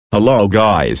Hello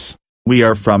guys. We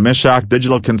are from Ishak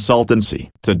Digital Consultancy.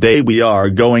 Today we are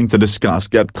going to discuss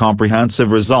get comprehensive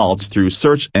results through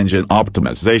search engine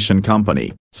optimization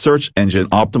company. Search engine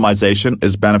optimization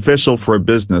is beneficial for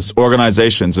business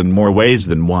organizations in more ways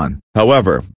than one.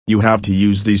 However, you have to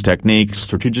use these techniques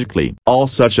strategically. All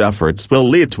such efforts will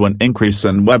lead to an increase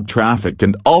in web traffic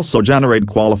and also generate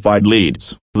qualified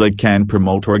leads. They can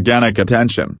promote organic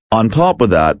attention. On top of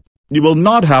that, you will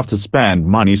not have to spend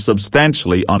money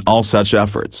substantially on all such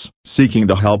efforts, seeking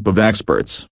the help of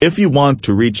experts. If you want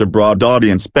to reach a broad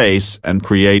audience base and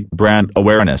create brand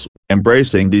awareness,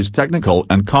 embracing these technical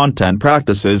and content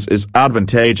practices is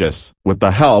advantageous. With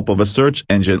the help of a search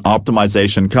engine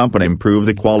optimization company, improve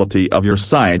the quality of your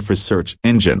site for search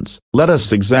engines. Let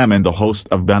us examine the host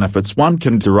of benefits one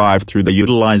can derive through the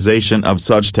utilization of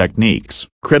such techniques.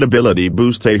 Credibility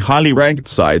boost. A highly ranked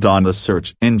site on the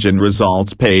search engine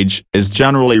results page is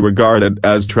generally regarded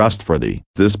as trustworthy.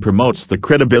 This promotes the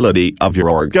credibility of your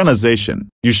organization.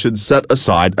 You should set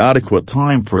aside adequate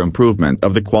time for improvement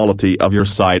of the quality of your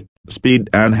site, speed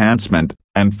enhancement,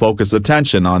 and focus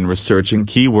attention on researching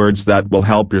keywords that will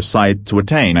help your site to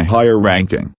attain a higher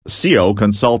ranking. SEO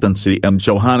Consultancy and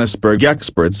Johannesburg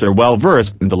experts are well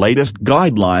versed in the latest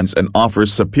guidelines and offer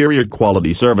superior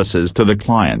quality services to the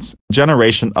clients.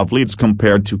 Generation of leads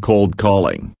compared to cold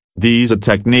calling. These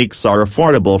techniques are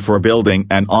affordable for building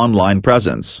an online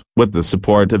presence. With the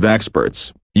support of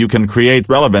experts, you can create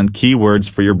relevant keywords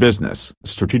for your business.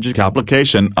 Strategic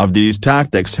application of these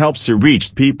tactics helps you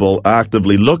reach people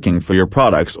actively looking for your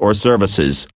products or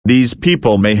services. These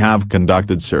people may have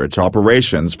conducted search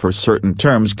operations for certain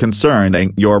terms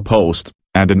concerning your post,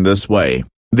 and in this way,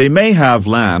 they may have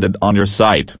landed on your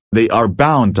site. They are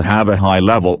bound to have a high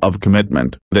level of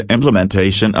commitment. The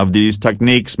implementation of these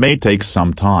techniques may take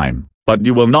some time, but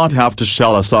you will not have to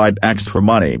shell aside extra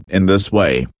money. In this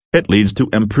way, it leads to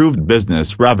improved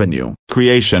business revenue.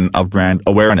 Creation of brand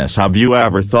awareness. Have you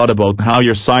ever thought about how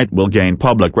your site will gain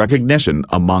public recognition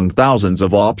among thousands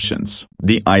of options?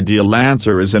 The ideal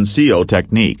answer is an SEO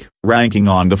technique. Ranking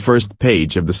on the first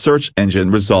page of the search engine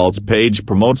results page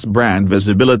promotes brand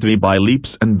visibility by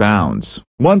leaps and bounds.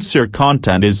 Once your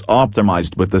content is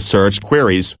optimized with the search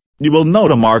queries, you will note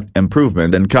a marked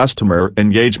improvement in customer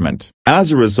engagement.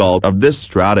 As a result of this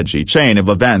strategy, chain of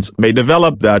events may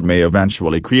develop that may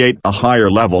eventually create a higher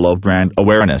level of brand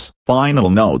awareness. Final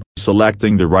note: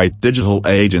 selecting the right digital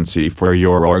agency for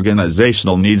your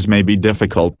organizational needs may be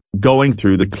difficult. Going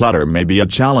through the clutter may be a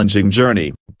challenging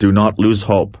journey. Do not lose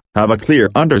hope. Have a clear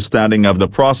understanding of the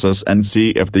process and see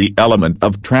if the element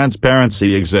of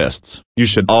transparency exists. You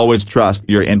should always trust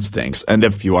your instincts, and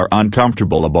if you are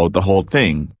uncomfortable about the whole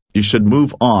thing, you should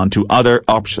move on to other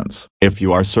options. If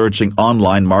you are searching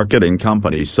online marketing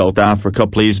company South Africa,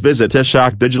 please visit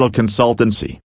Ishak Digital Consultancy.